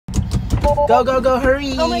Go, go, go,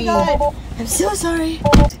 hurry. Oh my god. I'm so sorry.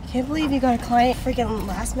 Can't believe you got a client freaking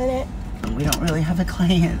last minute. We don't really have a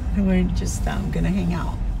client. We're just gonna hang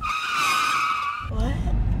out. What?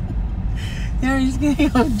 Yeah, we're just gonna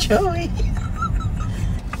hang out with Joey.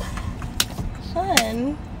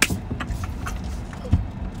 Fun.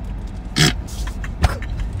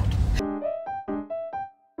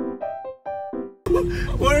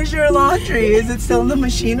 Where's your laundry? Is it still in the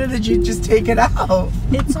machine or did you just take it out?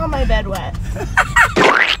 It's on my bed wet.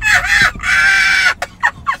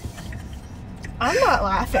 I'm not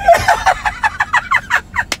laughing.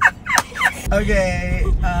 Okay,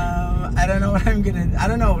 I don't know what I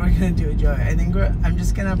don't know what we're gonna do with Joy. I think I'm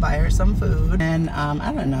just gonna buy her some food and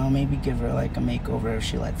I don't know, maybe give her like a makeover if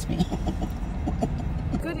she lets me.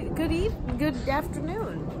 Good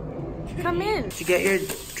afternoon. Come in. Did you get your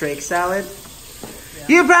Drake salad? Yeah.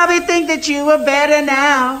 You probably think that you were better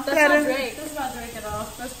now. That's not Drake. That's not Drake at all.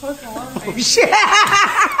 That's Post Malone. Oh shit!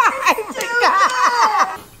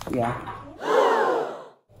 Yeah.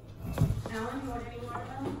 Alan, you want any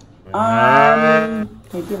more?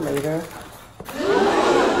 Maybe later.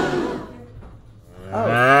 Oh,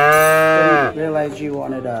 didn't realize you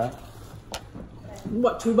wanted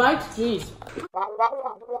What, 2 bites? Jeez.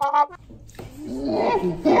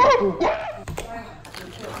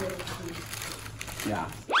 Yeah.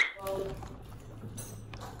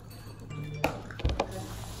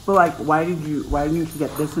 But like, why didn't you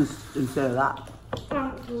get this instead of that?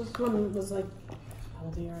 One was like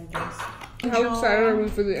healthier, I guess. How excited are we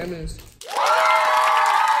for the Emmys?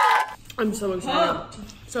 I'm so excited.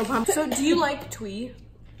 So pumped. So do you like Twee?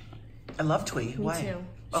 I love Twee. Me Why? too.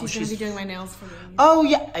 Oh, she's gonna be doing my nails for me. Oh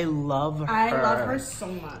yeah, I love her. I love her so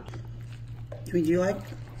much. Twee, do you like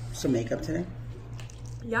some makeup today?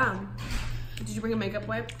 Yeah. Did you bring a makeup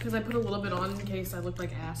wipe? Because I put a little bit on in case I look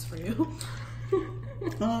like ass for you.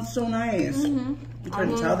 Oh, it's so nice. I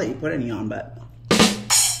couldn't tell that you put any on, but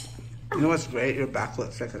you know what's great? Your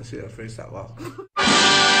backlit, so I can see your face that well.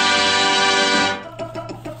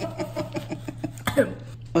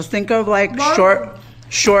 Let's think of like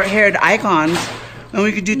short-haired icons, and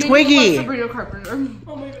we could do Twiggy. Sabrina Carpenter.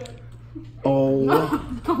 Oh my god. Oh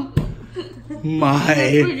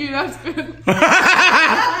my. Twiggy, that's good.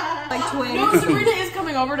 Like twins. No, Sabrina is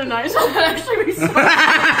coming over tonight, so that actually be smart.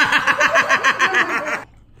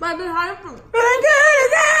 I've been hyping.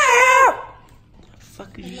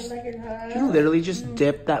 Fuck, you literally just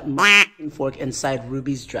dipped that fork inside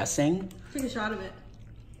Ruby's dressing. Take a shot of it.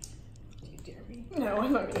 Do you dare me? No,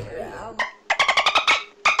 I'm not gonna dare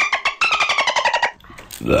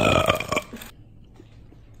you.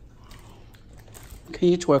 Can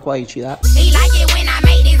you twerk while you chew that? He like it when I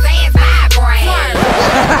make this ass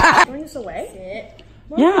vibrate. Throwing this away?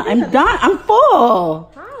 Yeah, I'm done. I'm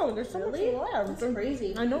full. How? There's so much left. That's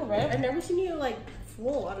crazy. I know, right? I've never seen you like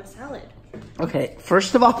full on a salad. Okay,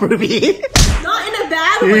 first of all, Ruby. Not in a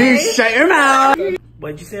bad way. Shut your mouth.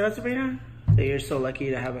 What did you say about Sabrina? That you're so lucky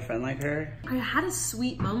to have a friend like her? I had a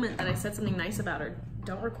sweet moment that I said something nice about her.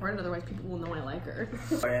 Don't record it, otherwise people will know I like her.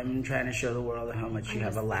 I'm trying to show the world how much you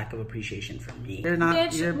have a lack of appreciation for me. You're not.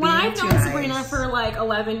 Bitch, you're when I've being known too Sabrina nice. for like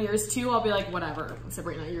 11 years too, I'll be like, whatever,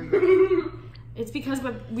 Sabrina, you're great. It's because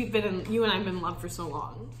we've been in, you and I have been in love for so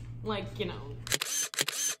long. Like, you know.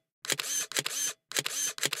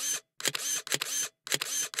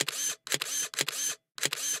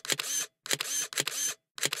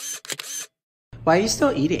 Why are you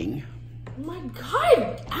still eating? Oh my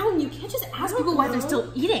god, Alan, you can't just ask people why they're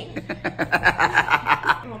still eating.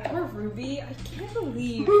 Oh, poor Ruby. I can't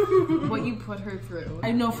believe what you put her through.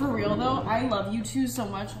 I know, for real though, I love you two so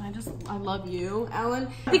much. I love you, Alan.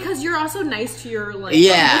 Because you're also nice to your, like,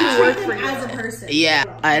 yeah. You work for you as a person. Yeah,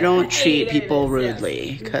 I don't treat people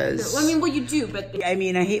rudely, because... I mean, well, you do, but... I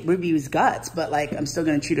mean, I hate Ruby's guts, but, like, I'm still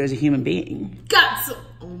gonna treat her as a human being. Guts!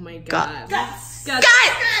 Oh my god. Guts! Guts!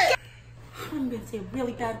 Guts! I'm gonna say a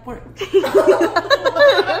really bad word.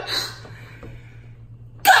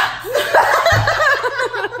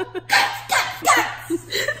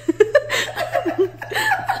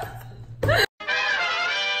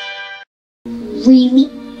 Really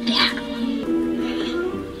bad.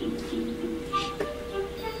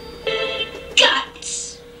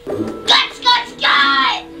 Guts. Guts, guts,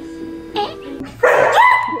 guts.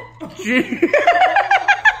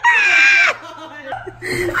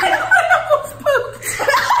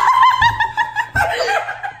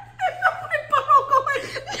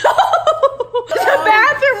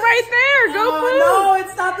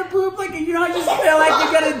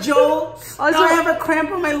 Also, I have a cramp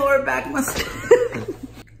on my lower back muscle.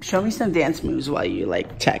 Show me some dance moves while you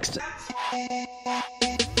like text.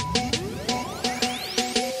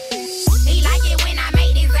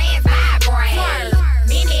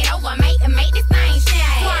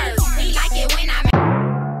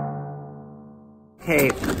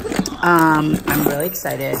 I'm really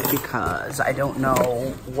excited because I don't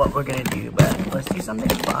know what we're gonna do, but let's do something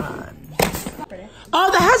fun.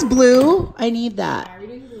 Oh, that has blue. I need that.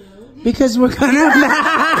 Because we're gonna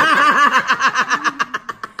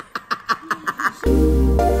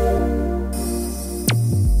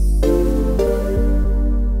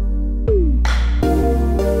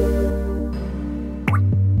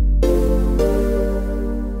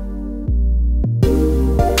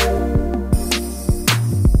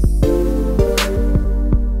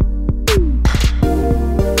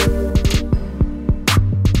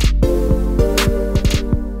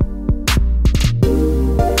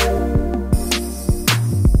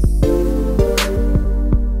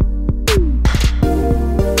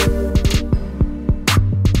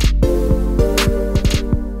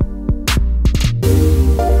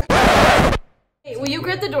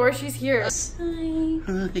She's here. Hi.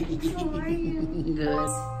 How are you? Good.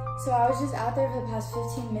 So I was just out there for the past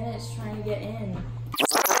 15 minutes trying to get in.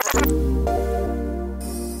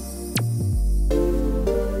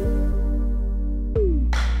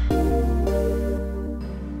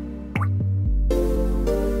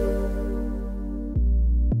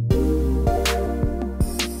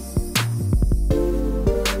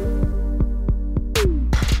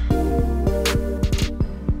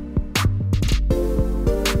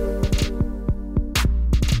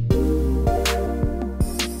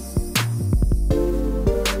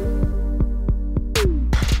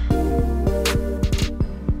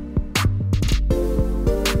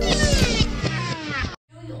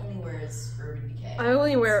 I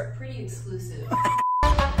only wear Pretty exclusive. I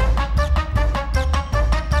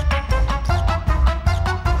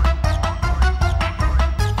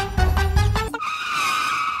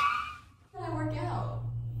work out.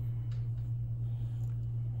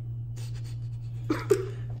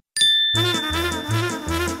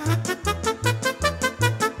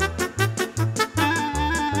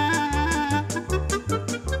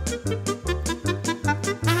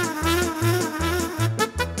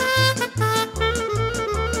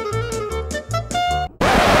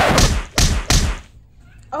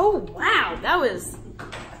 Oh wow, that was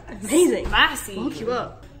amazing. Classy. I'll keep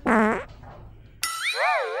up.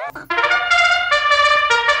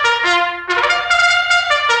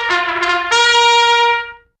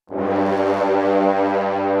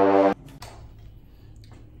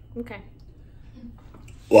 Okay.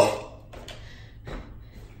 Whoa.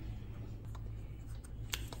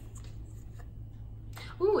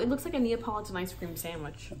 Ooh, it looks like a Neapolitan ice cream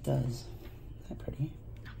sandwich. It does. Is that pretty?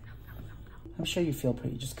 I'm sure you feel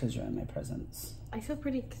pretty just because you're in my presence. I feel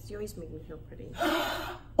pretty because you always make me feel pretty.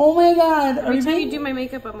 Oh my god. Every time you do my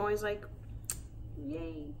makeup, I'm always like,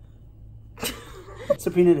 yay.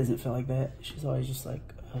 Sabrina doesn't feel like that. She's always just like,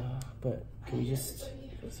 but can we just...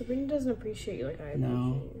 Sabrina doesn't appreciate you like I appreciate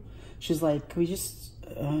you. She's like, can we just,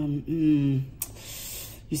 you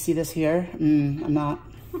see this here? I'm not.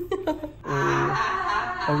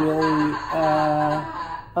 I really,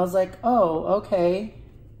 I was like, oh, okay.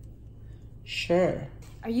 Sure.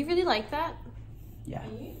 Are you really like that? Yeah.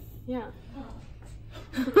 Yeah.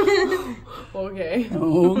 Okay.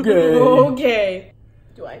 Okay. Okay.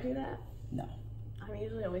 Do I do that? No. I'm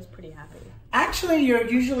usually always pretty happy. Actually, you're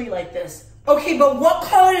usually like this. Okay, but what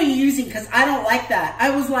color are you using? Because I don't like that. I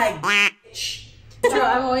was like, bitch. So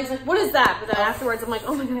I'm always like, what is that? But then afterwards, I'm like,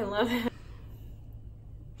 oh my god, I love it.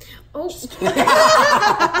 Oh. I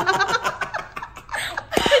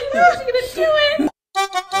knew I was gonna do it.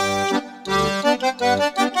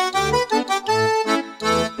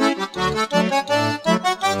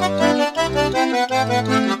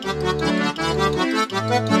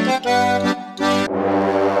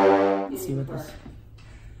 Let's see what this.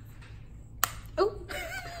 Oh.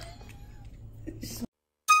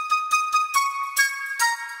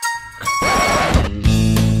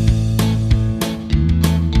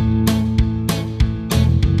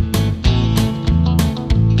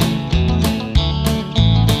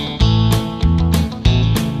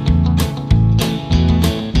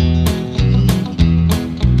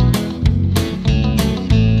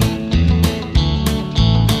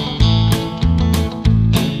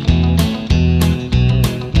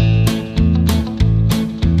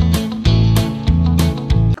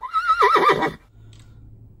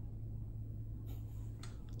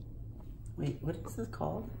 Wait, what is this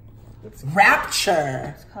called? It's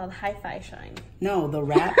Rapture. It's called Hi-Fi Shine. No, the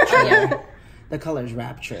Rapture. The color's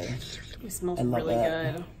Rapture. It smells I love really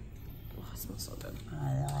that. good. Oh, it smells so good.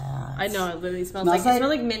 I know, it literally smells like, Smells it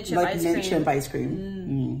smells like mint chip ice cream. Mint chip ice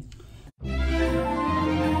cream.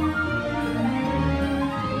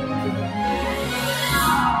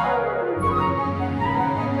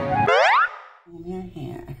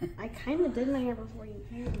 I of did my hair before you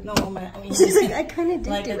came. No, I mean, She's like, I kind of did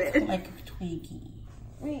like do it. like a Twinkie.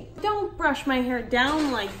 Wait, don't brush my hair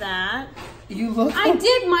down like that. You look. I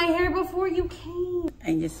did my hair before you came.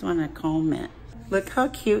 I just want to comb it. Look how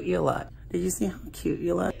cute you look. Did you see how cute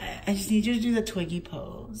you look? I just need you to do the Twiggy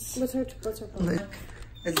pose. What's her pose? Look.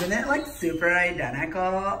 Isn't it like super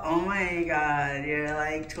identical? Oh my god, you're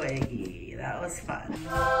like Twiggy. That was fun. Oh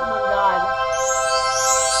my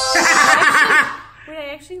god. Wait,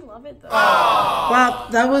 I actually love it though. Well,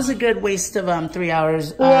 that was a good waste of 3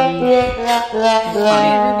 hours. Ruby,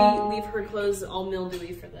 leave her clothes all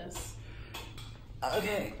mildewy for this.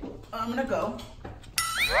 Okay, I'm gonna go.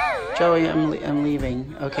 Joey, I'm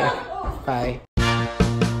leaving. Okay, bye.